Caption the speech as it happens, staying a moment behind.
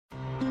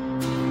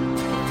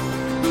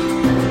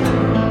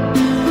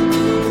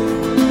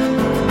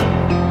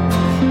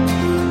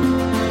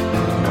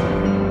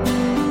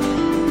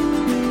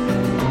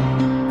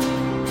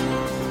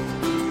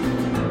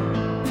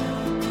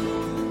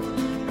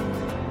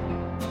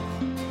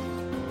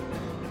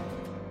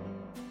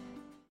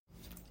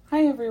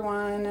Hi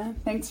everyone,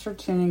 thanks for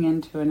tuning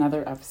in to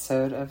another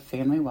episode of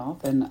Family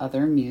Wealth and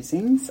Other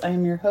Musings. I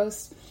am your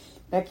host,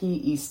 Becky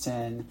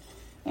Easton,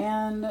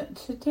 and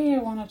today I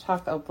want to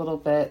talk a little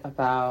bit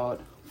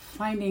about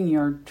finding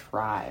your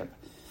tribe.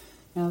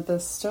 Now, the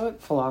Stoic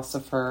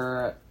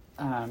philosopher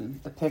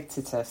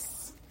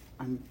Epictetus,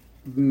 I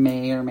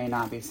may or may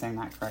not be saying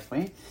that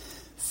correctly,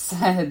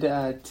 said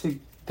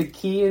the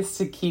key is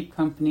to keep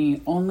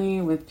company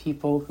only with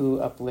people who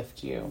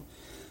uplift you,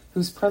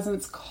 whose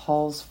presence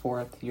calls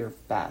forth your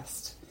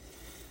best.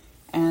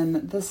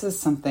 And this is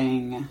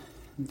something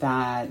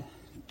that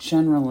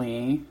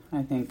generally,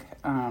 I think,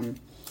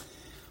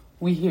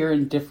 we hear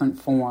in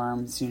different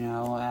forms,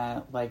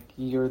 like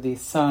you're the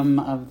sum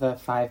of the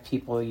 5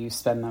 people you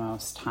spend the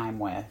most time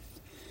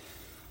with.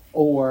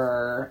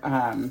 Or,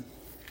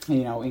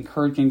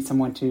 encouraging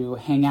someone to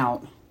hang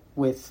out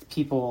with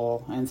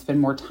people and spend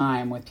more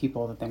time with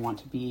people that they want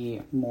to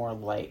be more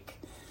like.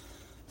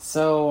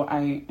 So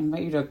I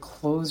invite you to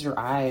close your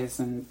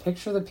eyes and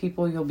picture the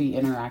people you'll be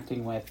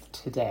interacting with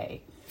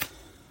today.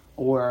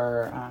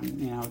 Or,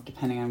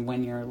 depending on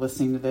when you're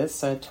listening to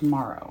this,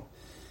 tomorrow.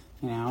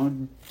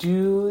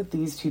 Do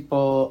these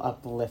people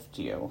uplift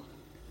you?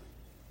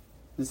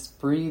 Just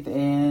breathe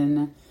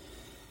in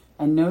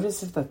and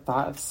notice if the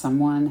thought of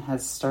someone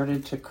has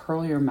started to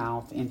curl your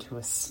mouth into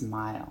a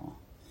smile.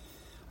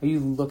 Are you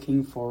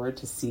looking forward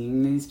to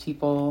seeing these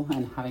people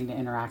and having to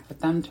interact with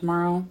them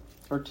tomorrow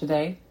or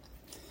today?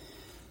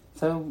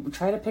 So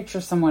try to picture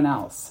someone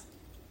else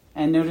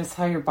and notice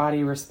how your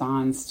body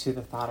responds to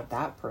the thought of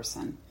that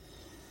person.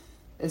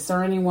 Is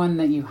there anyone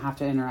that you have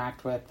to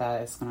interact with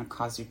that is going to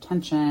cause you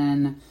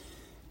tension?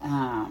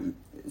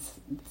 Is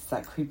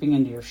that creeping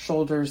into your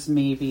shoulders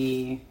み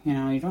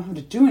you don't have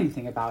to do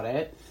anything about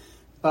it,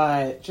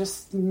 but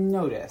just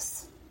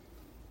notice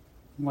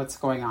what's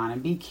going on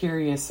and be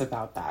curious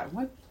about that.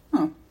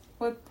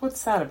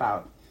 What's that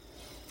about?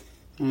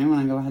 And I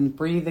want to go ahead and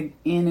breathe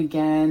in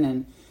again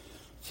and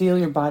feel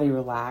your body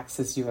relax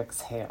as you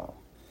exhale.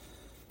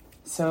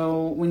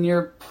 So when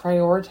you're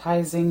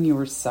prioritizing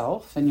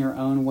yourself and your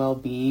own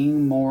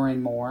well-being more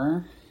and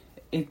more,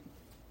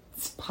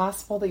 it's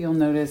possible that you'll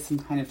notice some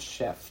kind of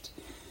shift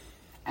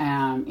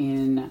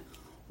in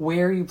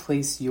where you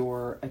place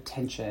your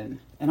attention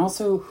and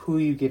also who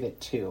you give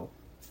it to.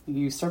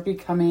 You start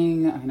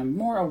becoming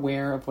more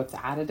aware of what's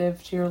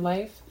additive to your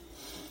life,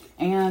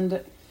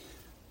 and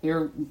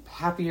you're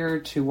happier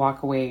to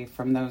walk away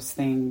from those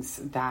things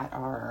that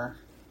are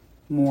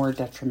more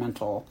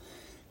detrimental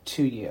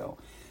to you.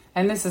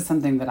 And this is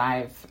something that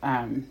I've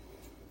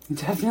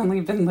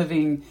definitely been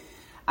living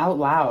out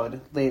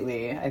loud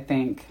lately, I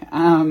think.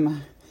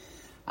 I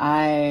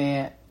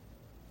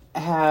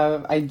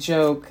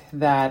joke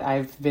that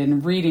I've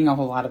been reading a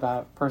whole lot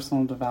about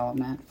personal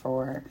development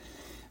for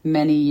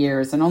many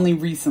years, and only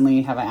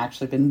recently have I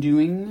actually been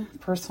doing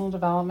personal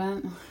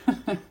development,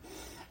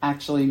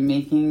 actually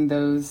making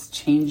those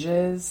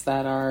changes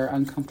that are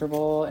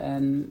uncomfortable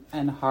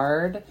and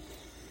hard.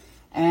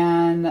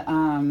 And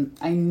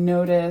I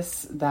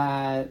notice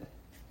that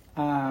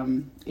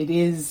it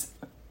is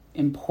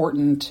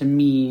important to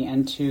me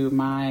and to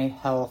my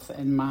health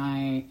and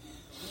my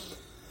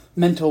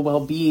mental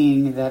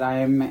well-being that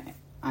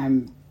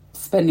I'm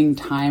spending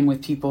time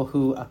with people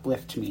who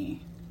uplift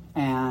me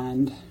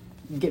and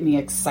get me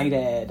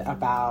excited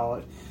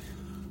about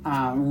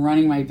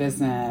running my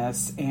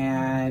business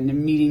and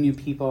meeting new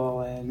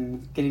people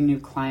and getting new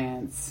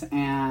clients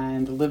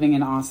and living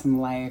an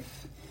awesome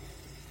life.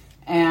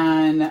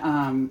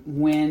 And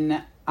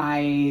when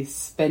I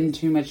spend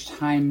too much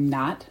time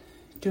not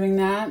doing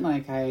that,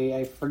 like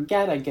I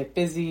forget, I get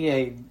busy,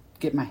 I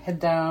get my head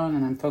down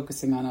and I'm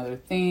focusing on other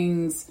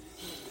things,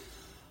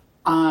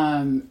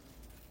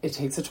 it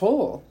takes a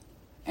toll.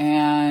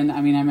 And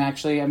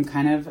I'm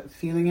kind of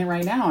feeling it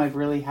right now. I've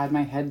really had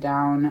my head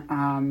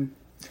down,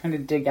 trying to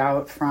dig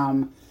out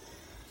from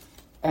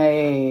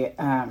a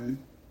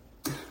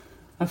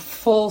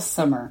full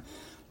summer,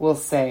 we'll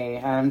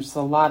say. Just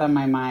a lot on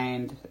my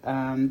mind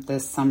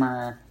this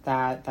summer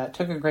that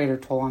took a greater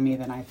toll on me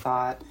than I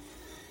thought.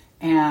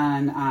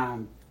 And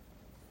I'm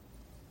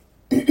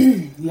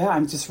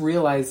just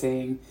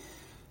realizing,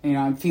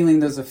 I'm feeling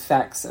those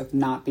effects of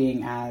not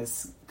being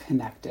as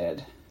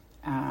connected.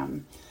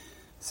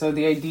 So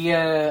the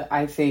idea,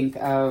 I think,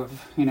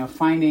 of,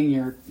 finding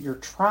your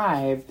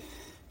tribe,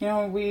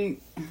 we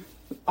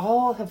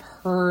all have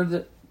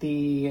heard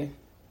the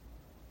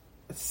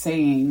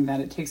saying that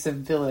it takes a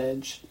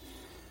village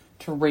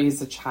to raise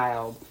a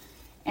child.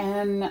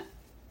 And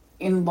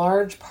in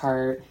large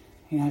part,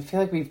 I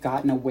feel like we've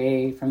gotten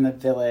away from the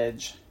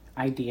village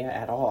idea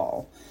at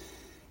all.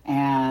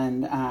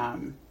 And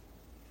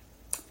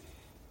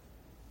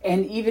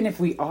even if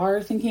we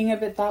are thinking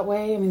of it that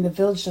way, the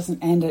village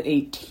doesn't end at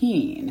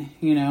 18.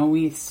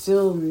 We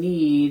still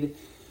need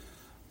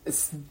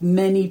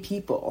many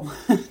people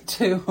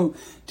to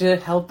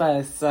help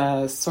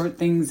us sort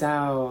things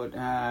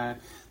out,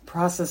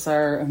 process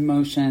our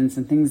emotions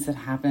and things that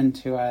happen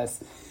to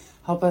us,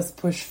 help us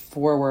push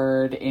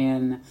forward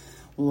in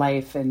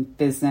life and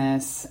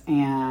business.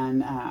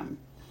 And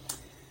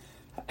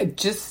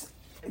just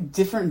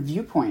different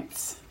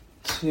viewpoints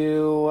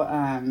to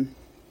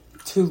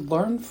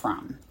learn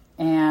from.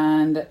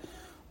 And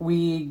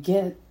we've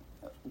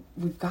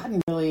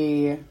gotten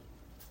really, I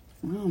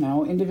don't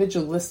know,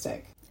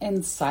 individualistic and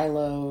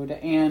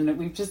siloed, and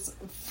we've just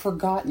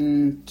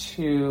forgotten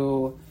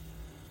to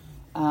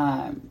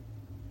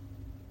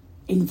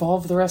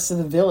involve the rest of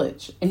the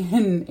village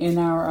in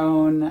our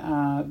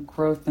own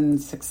growth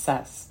and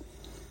success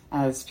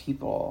as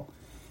people.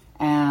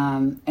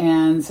 And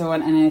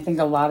I think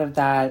a lot of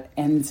that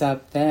ends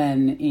up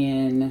then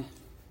in,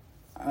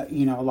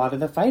 a lot of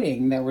the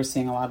fighting that we're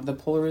seeing, a lot of the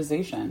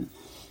polarization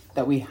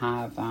that we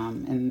have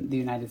in the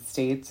United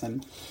States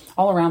and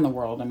all around the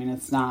world. I mean,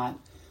 it's not,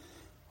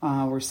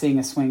 we're seeing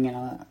a swing in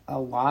a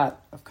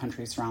lot of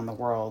countries around the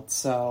world.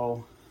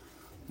 So,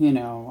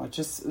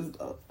 just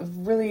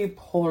really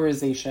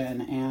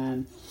polarization,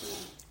 and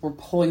we're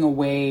pulling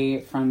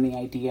away from the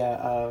idea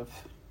of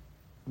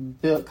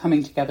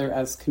coming together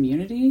as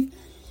community.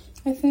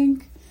 I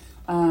think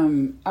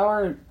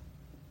our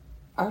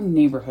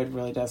neighborhood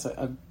really does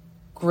a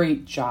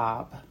great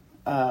job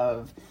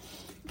of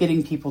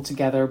getting people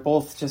together,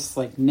 both just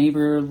like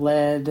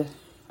neighbor-led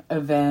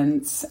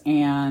events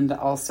and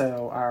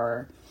also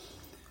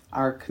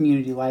our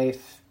community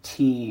life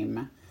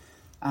team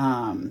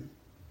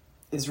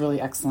is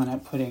really excellent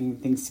at putting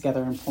things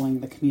together and pulling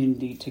the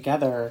community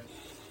together.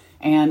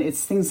 And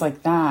it's things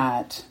like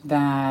that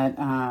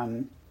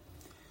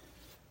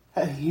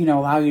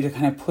allow you to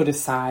kind of put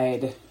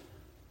aside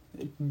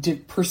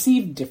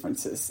perceived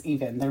differences.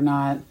 Even they're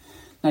not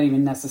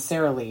even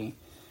necessarily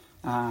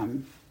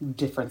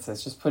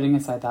differences, just putting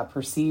aside that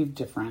perceived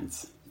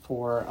difference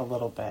for a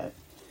little bit.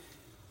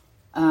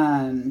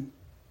 And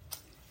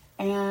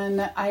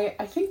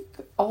I think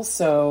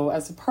also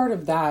as a part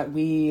of that,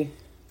 we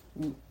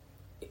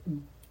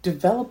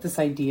developed this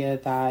idea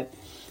that,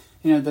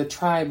 the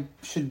tribe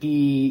should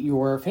be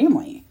your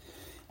family,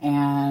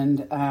 and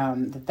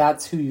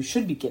that's who you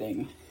should be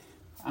getting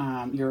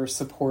your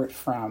support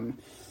from.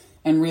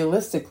 And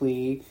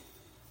realistically,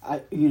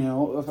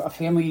 a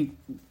family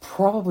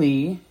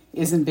probably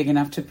isn't big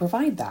enough to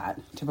provide that,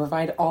 to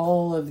provide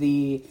all of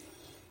the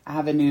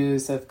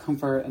avenues of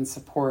comfort and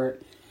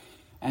support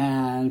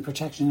and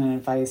protection and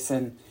advice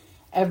and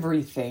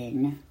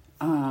everything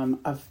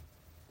of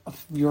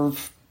your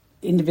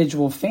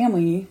individual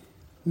family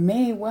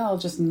may well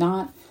just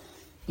not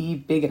be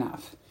big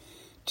enough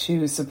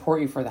to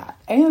support you for that.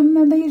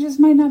 And they just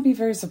might not be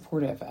very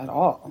supportive at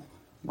all,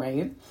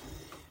 right?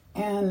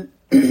 And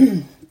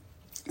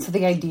so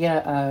the idea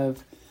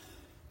of,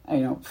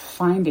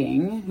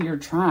 finding your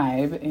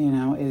tribe,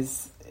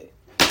 is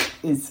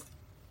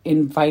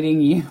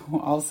inviting you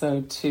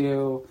also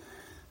to,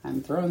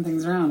 I'm throwing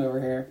things around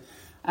over here,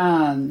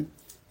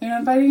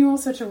 inviting you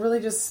also to really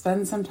just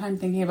spend some time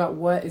thinking about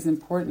what is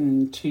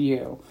important to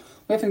you.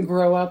 We often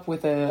grow up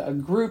with a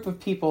group of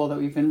people that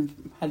we've been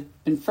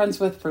friends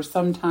with for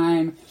some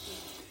time,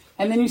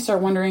 and then you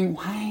start wondering,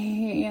 why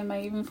am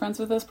I even friends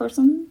with this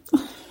person?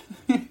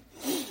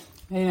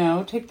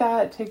 Take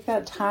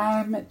that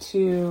time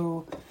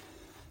to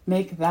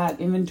make that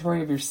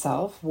inventory of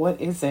yourself. What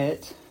is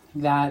it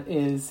that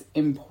is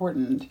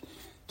important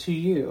to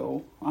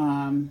you?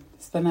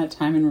 Spend that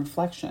time in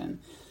reflection.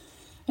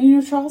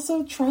 And,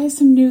 also try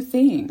some new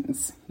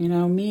things,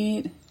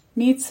 meet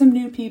some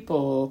new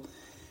people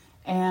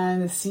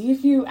and see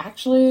if you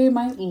actually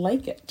might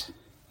like it.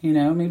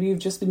 Maybe you've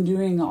just been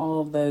doing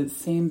all of the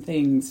same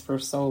things for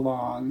so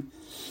long,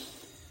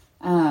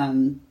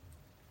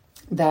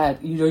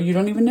 that, you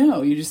don't even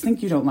know. You just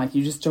think you don't like,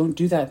 you just don't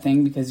do that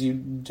thing because you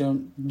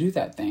don't do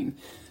that thing.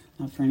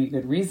 Not for any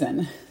good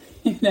reason,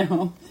 and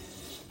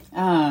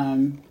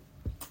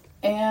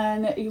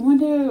you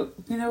want to,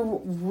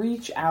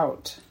 reach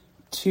out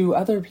to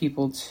other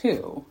people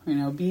too,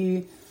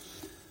 be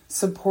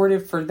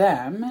supportive for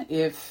them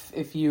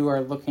if you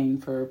are looking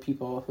for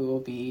people who will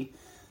be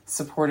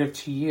supportive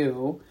to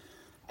you.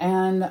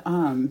 And,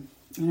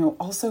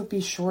 also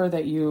be sure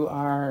that you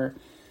are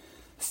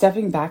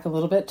stepping back a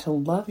little bit to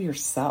love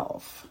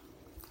yourself.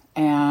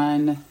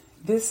 And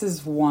this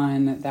is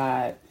one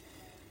that,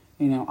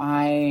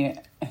 I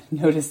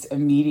noticed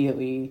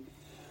immediately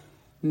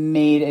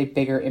made a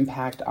bigger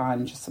impact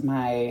on just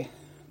my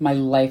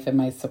life and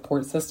my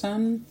support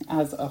system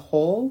as a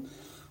whole,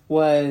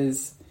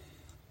 was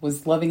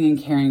loving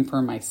and caring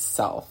for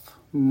myself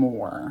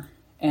more.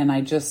 And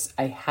I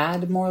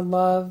had more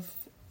love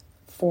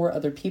for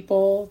other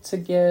people to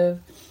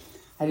give.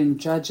 I didn't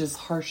judge as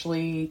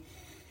harshly,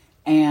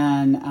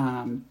 and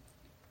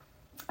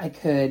I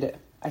could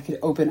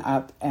open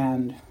up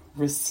and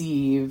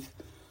receive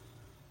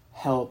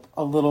help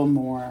a little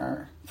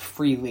more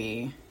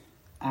freely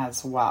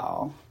as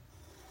well.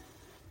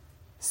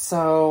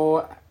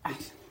 So,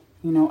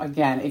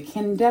 again, it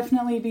can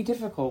definitely be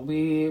difficult.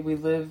 We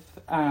live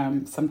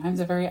sometimes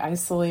a very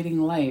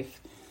isolating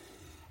life,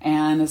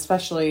 and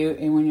especially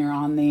when you're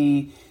on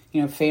the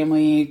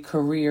family,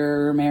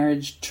 career,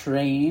 marriage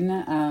train,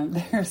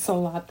 there's a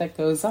lot that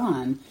goes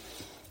on.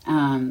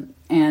 And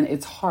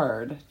it's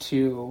hard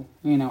to,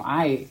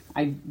 I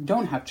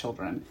don't have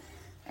children,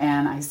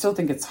 and I still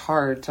think it's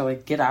hard to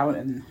like get out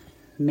and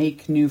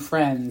make new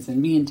friends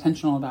and be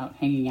intentional about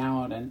hanging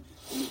out and,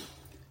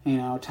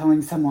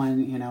 telling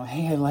someone,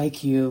 hey, I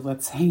like you,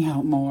 let's hang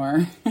out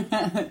more.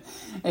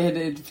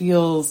 It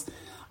feels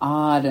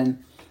odd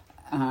and,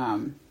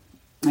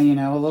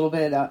 a little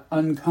bit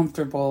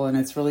uncomfortable, and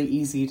it's really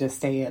easy to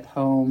stay at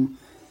home.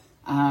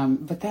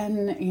 But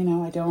then,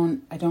 I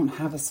don't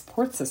have a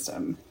support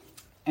system.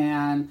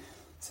 And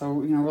so,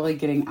 really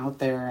getting out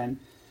there and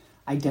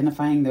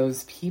identifying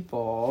those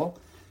people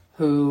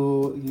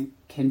who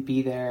can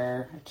be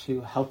there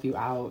to help you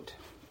out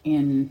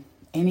in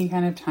any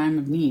kind of time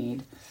of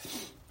need,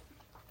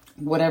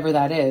 whatever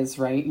that is,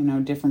 right?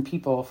 Different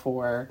people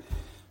for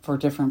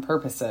different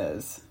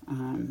purposes,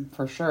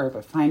 for sure.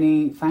 But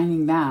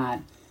finding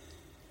that,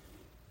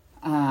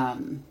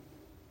 I'm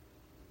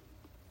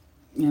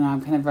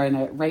kind of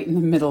right in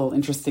the middle,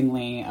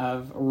 interestingly,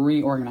 of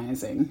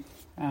reorganizing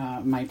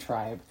my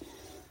tribe.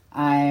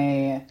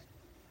 I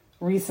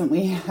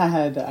recently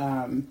had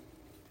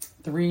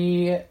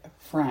 3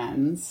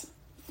 friends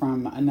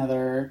from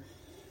another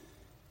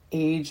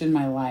age in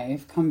my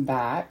life come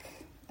back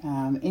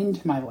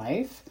into my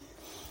life.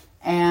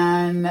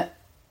 And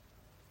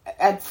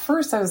at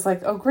first I was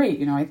like, oh,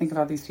 great. I think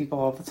about these people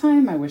all the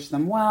time. I wish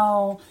them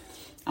well.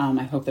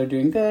 I hope they're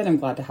doing good. I'm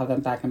glad to have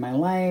them back in my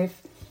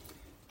life.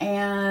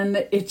 And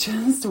it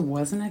just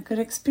wasn't a good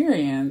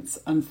experience,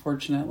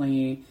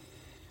 unfortunately.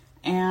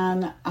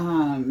 And,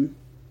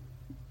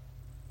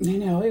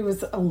 it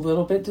was a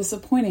little bit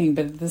disappointing,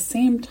 but at the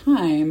same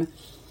time,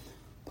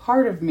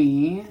 part of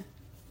me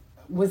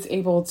was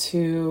able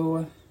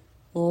to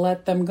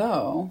let them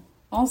go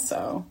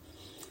also.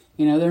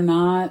 They're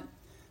not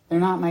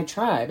my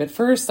tribe. At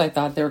first I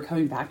thought they were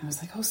coming back and I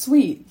was like, oh,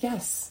 sweet.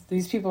 Yes,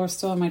 these people are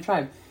still in my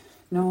tribe.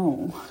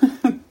 No,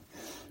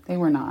 they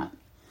were not.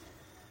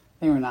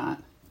 They were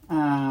not.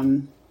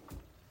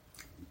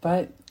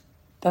 But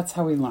that's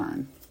how we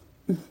learn,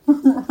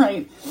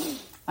 right?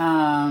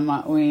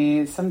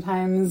 We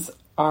sometimes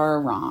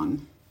are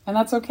wrong, and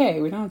that's okay.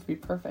 We don't have to be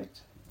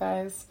perfect,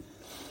 guys.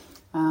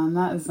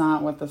 That is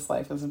not what this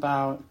life is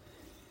about.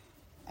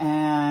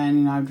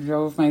 And, I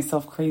drove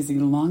myself crazy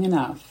long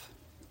enough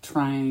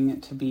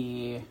trying to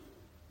be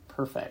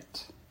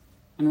perfect.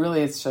 And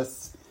really it's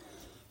just,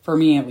 for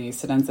me at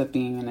least, it ends up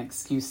being an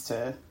excuse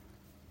to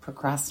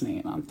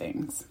procrastinate on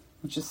things,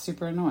 which is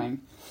super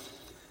annoying.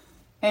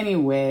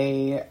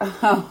 Anyway,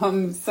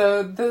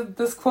 so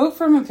this quote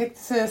from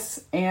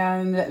Epictetus,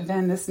 and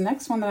then this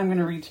next one that I'm going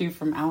to read to you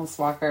from Alice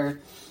Walker.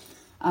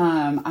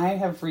 I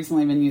have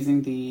recently been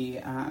using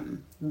the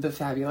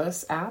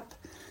Fabulous app,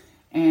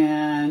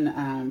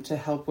 and to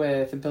help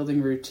with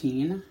building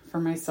routine for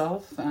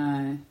myself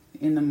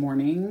in the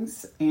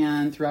mornings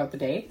and throughout the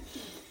day.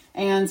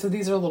 And so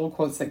these are little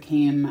quotes that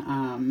came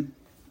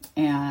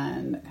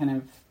and kind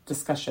of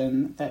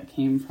discussion that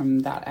came from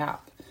that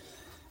app.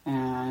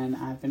 And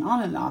I've been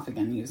on and off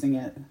again using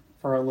it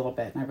for a little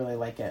bit, and I really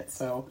like it.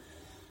 So,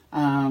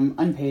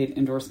 unpaid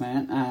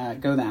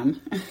endorsement, go them.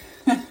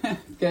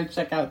 Go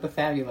check out the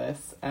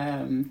Fabulous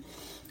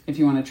if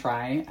you want to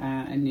try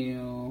a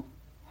new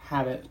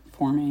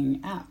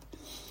habit-forming app.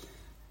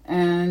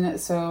 And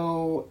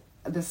so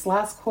this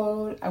last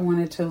quote I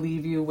wanted to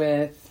leave you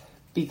with,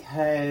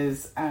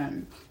 because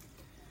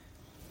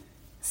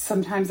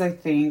sometimes I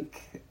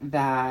think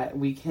that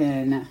we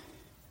can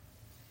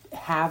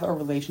have a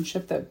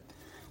relationship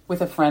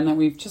with a friend that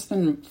we've just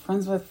been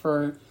friends with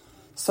for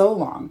so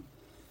long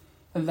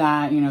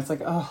that, it's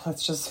like, oh,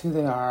 that's just who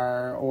they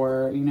are.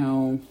 Or, I've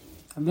known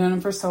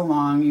them for so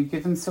long. You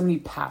give them so many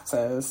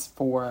passes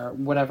for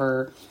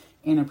whatever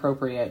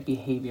inappropriate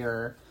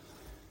behavior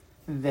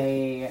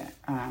they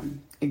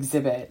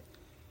exhibit.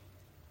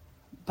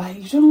 But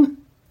you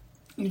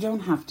don't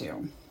have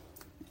to.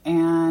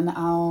 And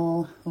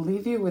I'll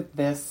leave you with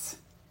this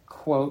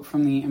quote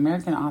from the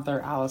American author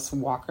Alice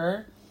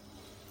Walker.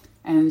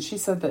 And she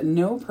said that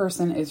no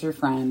person is your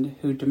friend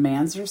who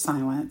demands your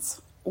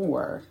silence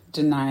or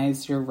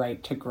denies your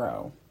right to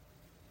grow.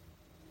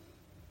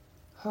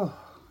 So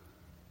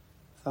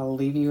I'll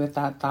leave you with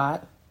that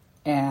thought.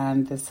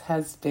 And this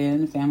has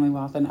been Family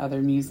Wealth and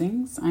Other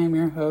Musings. I am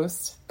your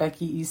host,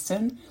 Becky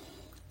Easton,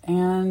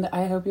 and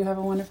I hope you have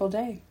a wonderful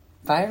day.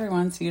 Bye,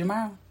 everyone. See you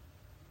tomorrow.